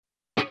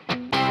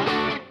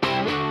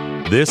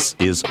This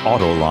is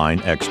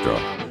Autoline Extra,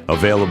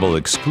 available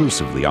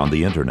exclusively on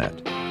the internet.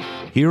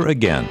 Here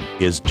again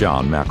is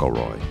John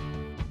McElroy.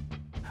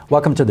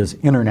 Welcome to this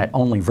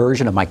internet-only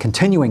version of my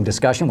continuing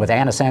discussion with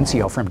Ann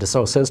Asensio from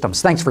Dassault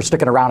Systems. Thanks for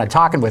sticking around and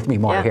talking with me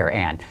more here,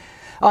 Ann.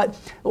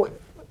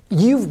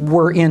 You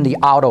were in the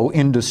auto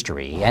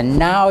industry, and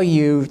now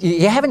you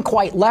haven't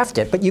quite left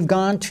it, but you've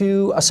gone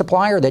to a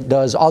supplier that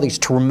does all these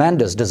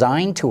tremendous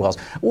design tools.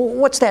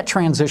 What's that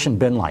transition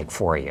been like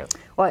for you?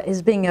 Well,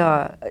 it's been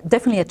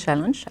definitely a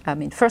challenge. I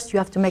mean, first you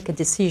have to make a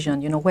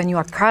decision. You know, when you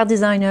are a car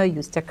designer,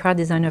 you stay a car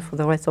designer for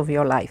the rest of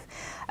your life.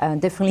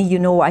 Definitely, you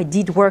know, I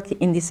did work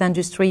in this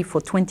industry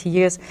for 20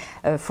 years,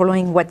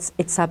 following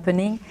it's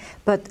happening.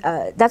 But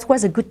that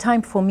was a good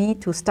time for me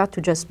to start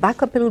to just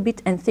back up a little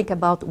bit and think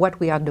about what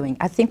we are doing.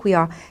 I think we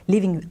are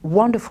living a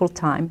wonderful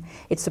time.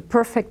 It's a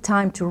perfect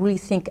time to really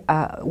think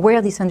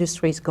where this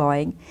industry is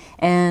going.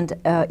 And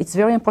it's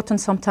very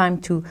important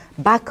sometimes to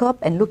back up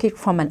and look at it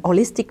from an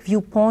holistic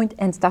viewpoint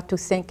and start to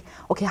think,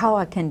 okay, how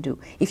I can do.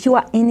 If you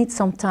are in it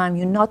sometime,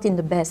 you're not in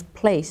the best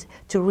place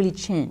to really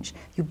change.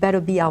 You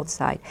better be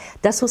outside.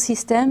 Dassault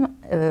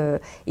Systèmes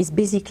is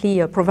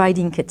basically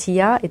providing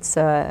CATIA.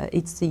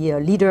 It's the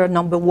leader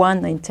number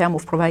one in terms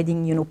of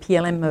providing, you know,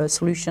 PLM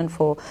solution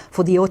for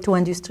the auto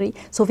industry.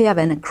 So they have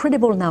an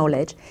incredible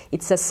knowledge.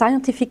 It's a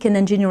scientific and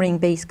engineering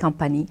based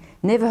company.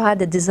 Never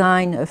had a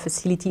design,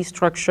 facility,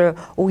 structure,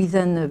 or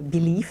even a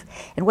belief.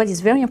 And what is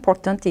very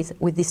important is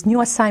with this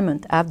new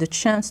assignment, I have the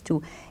chance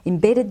to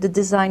embed the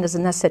design as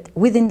an asset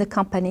within the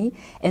company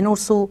and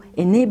also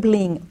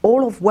enabling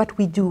all of what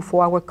we do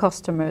for our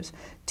customers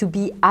to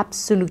be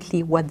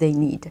absolutely what they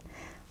need.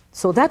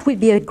 So that will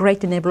be a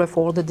great enabler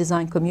for all the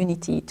design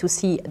community to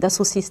see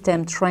Dassault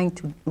Systèmes trying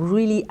to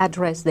really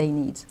address their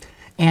needs.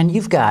 And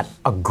you've got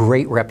a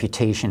great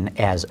reputation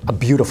as a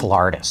beautiful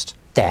artist,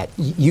 that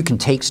you can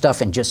take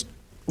stuff and just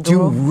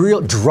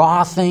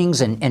draw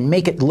things and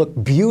make it look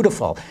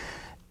beautiful.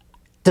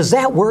 Does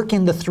that work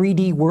in the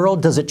 3D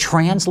world? Does it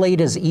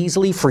translate as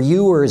easily for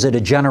you, or is it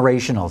a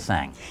generational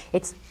thing?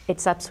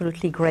 It's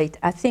absolutely great.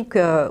 I think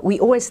we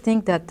always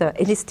think that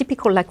it is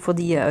typical, like for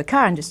the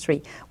car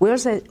industry. We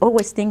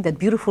always think that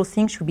beautiful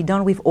things should be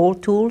done with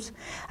old tools.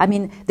 I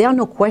mean, there are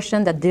no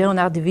question that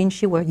Leonardo da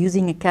Vinci were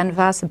using a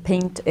canvas, a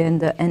paint,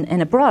 and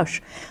a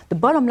brush. The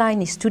bottom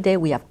line is today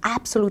we have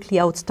absolutely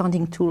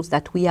outstanding tools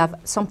that we have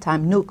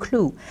sometimes no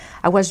clue.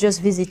 I was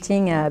just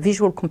visiting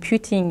visual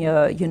computing,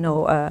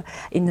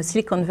 in the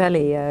Silicon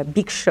Valley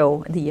big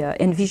show, the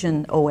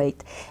Envision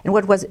 08,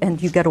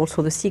 and you got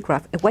also the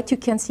SIGGRAPH. And what you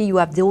can see, you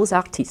have those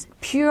artists,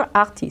 pure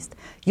artists,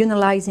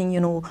 utilizing,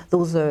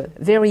 those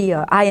very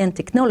high-end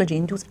technology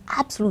and those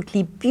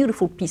absolutely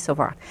beautiful piece of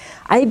art.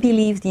 I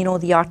believe,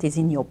 the art is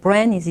in your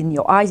brain, is in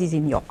your eyes, is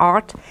in your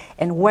art,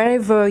 and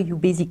wherever you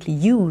basically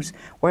use,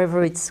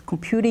 wherever it's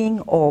computing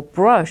or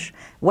brush,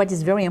 what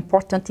is very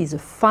important is the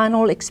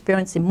final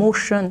experience,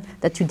 emotion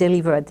that you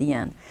deliver at the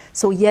end.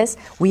 So yes,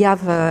 we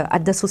have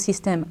at Dassault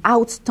Systèmes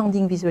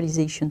outstanding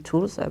visualization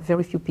tools.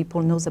 Very few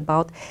people knows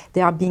about.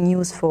 They are being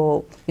used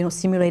for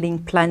simulating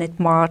Planet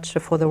March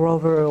for the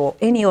rover or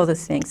any other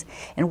things.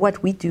 And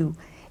what we do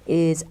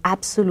is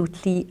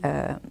absolutely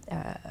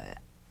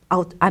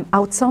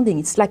outstanding.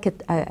 It's like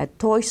a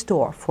toy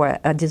store for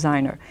a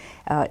designer.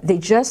 They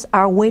just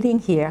are waiting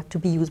here to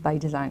be used by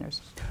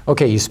designers.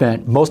 Okay, you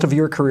spent most of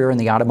your career in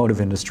the automotive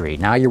industry.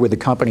 Now you're with a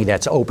company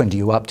that's opened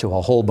you up to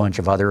a whole bunch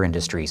of other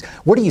industries.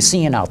 What are you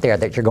seeing out there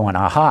that you're going,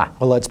 aha,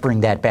 well, let's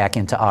bring that back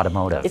into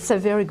automotive? It's a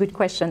very good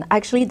question.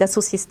 Actually,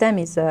 Dassault Systèmes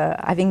is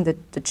having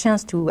the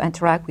chance to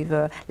interact with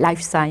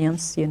life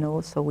science,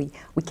 so we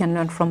can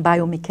learn from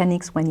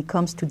biomechanics when it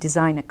comes to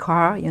design a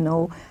car,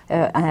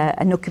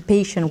 an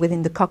occupation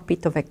within the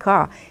cockpit of a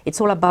car. It's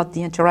all about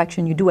the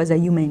interaction you do as a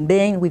human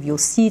being with your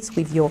seats,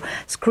 with your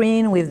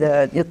screen, with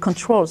the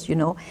controls,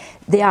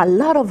 There are a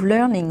lot of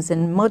learnings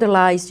and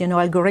modelized,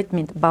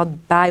 algorithms about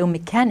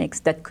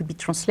biomechanics that could be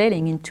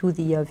translating into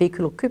the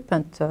vehicle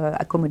occupant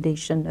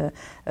accommodation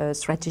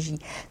strategy.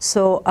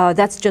 So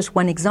that's just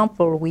one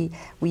example.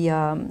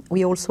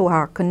 We also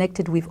are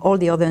connected with all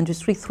the other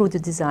industry through the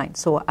design.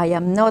 So I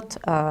am not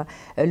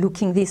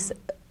looking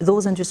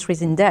those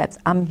industries in depth.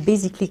 I'm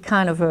basically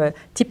kind of a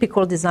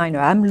typical designer.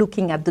 I'm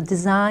looking at the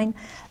design,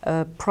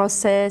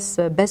 process,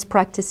 best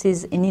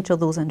practices in each of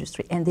those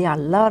industries. And there are a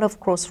lot of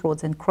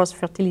crossroads and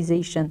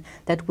cross-fertilization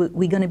that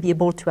we're going to be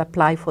able to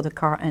apply for the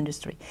car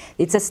industry.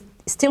 It's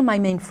still my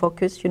main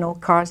focus.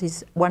 Cars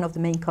is one of the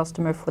main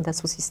customers for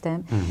Dassault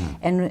Systèmes. Mm-hmm.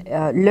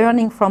 And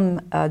learning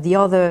from the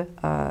other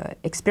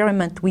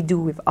experiment we do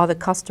with other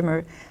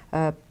customers,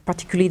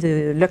 particularly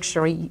the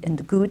luxury and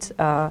the goods.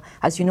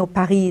 As you know,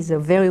 Paris is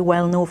very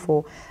well known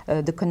for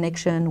the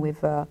connection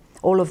with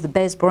all of the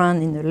best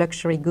brands in the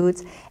luxury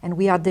goods, and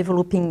we are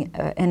developing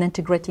and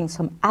integrating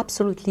some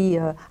absolutely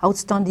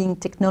outstanding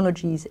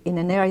technologies in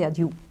an area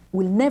you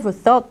will never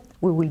thought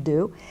we will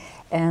do,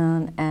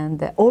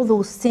 and all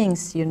those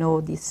things,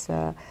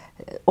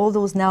 all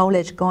those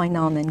knowledge going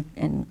on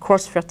and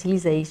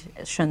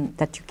cross-fertilization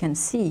that you can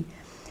see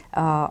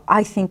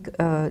I think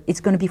it's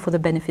going to be for the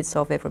benefits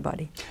of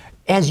everybody.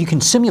 As you can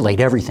simulate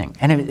everything,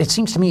 and it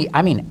seems to me,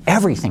 I mean,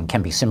 everything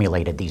can be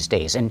simulated these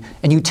days, and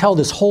you tell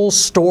this whole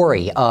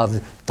story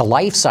of the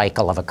life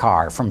cycle of a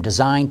car, from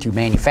design through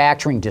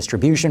manufacturing,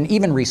 distribution,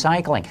 even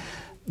recycling.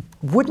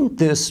 Wouldn't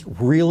this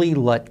really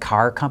let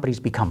car companies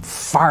become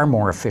far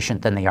more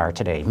efficient than they are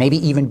today? Maybe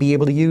even be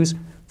able to use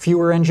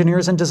fewer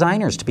engineers and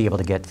designers to be able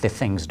to get the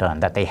things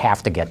done that they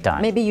have to get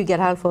done? Maybe you get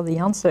half of the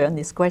answer on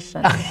this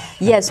question.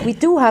 Yes, we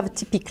do have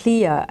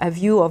typically a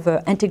view of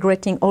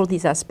integrating all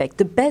these aspects.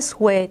 The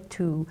best way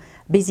to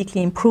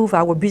basically improve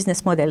our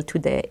business model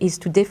today is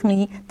to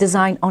definitely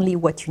design only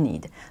what you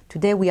need.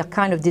 Today we are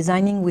kind of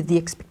designing with the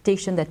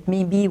expectation that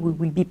maybe we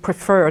will be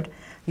preferred,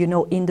 you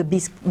know, in the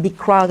big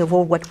crowd of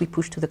all what we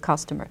push to the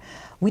customer.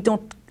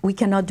 We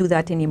cannot do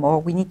that anymore.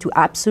 We need to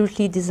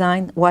absolutely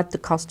design what the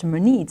customer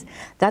needs.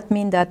 That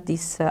means that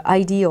this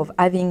idea of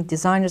having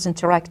designers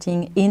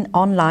interacting in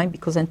online,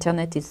 because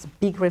internet is a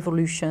big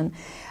revolution,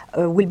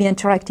 will be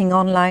interacting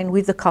online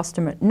with the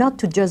customer, not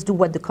to just do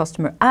what the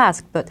customer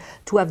asks, but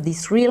to have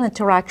this real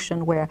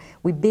interaction where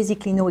we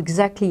basically know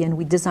exactly and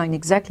we design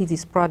exactly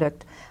this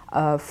product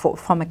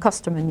from a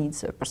customer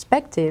needs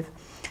perspective,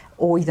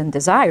 or even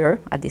desire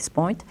at this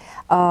point,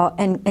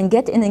 and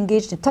get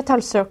engaged in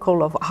total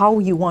circle of how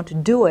you want to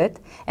do it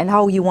and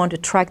how you want to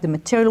track the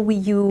material we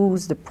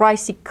use, the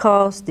price it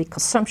costs, the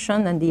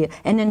consumption, and the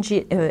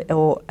energy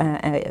or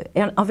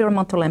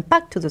environmental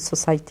impact to the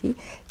society.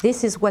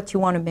 This is what you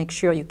want to make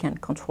sure you can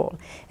control.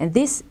 And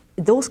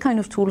those kind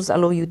of tools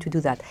allow you to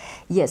do that.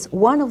 Yes,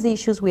 one of the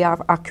issues we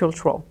have are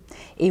cultural.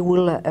 It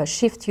will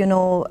shift,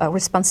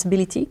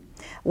 responsibility.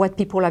 What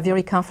people are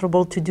very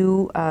comfortable to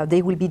do,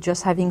 they will be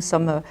just having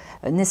some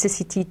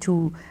necessity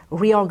to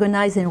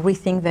reorganize and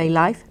rethink their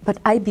life. But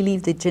I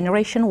believe that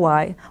Generation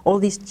Y, all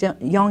this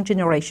young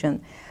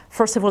generation,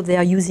 first of all, they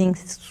are using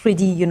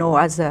 3D,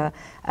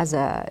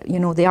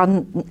 they are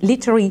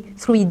literally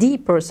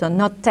 3D person,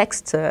 not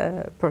text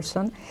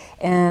person,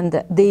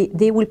 and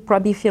they will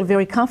probably feel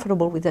very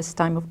comfortable with this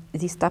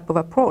type of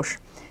approach.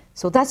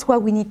 So that's why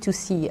we need to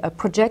see,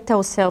 project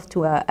ourselves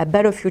to a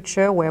better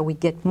future where we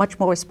get much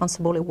more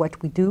responsible at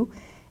what we do,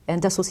 and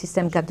Dassault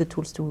Systèmes got the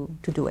tools to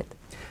do it.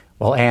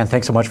 Well, Anne,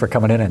 thanks so much for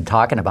coming in and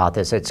talking about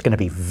this. It's going to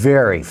be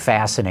very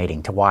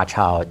fascinating to watch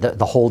how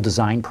the whole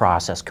design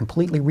process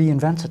completely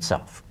reinvents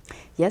itself.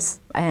 Yes,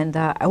 and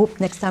I hope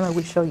next time I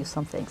will show you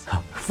some things.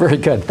 Very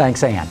good.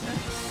 Thanks, Anne.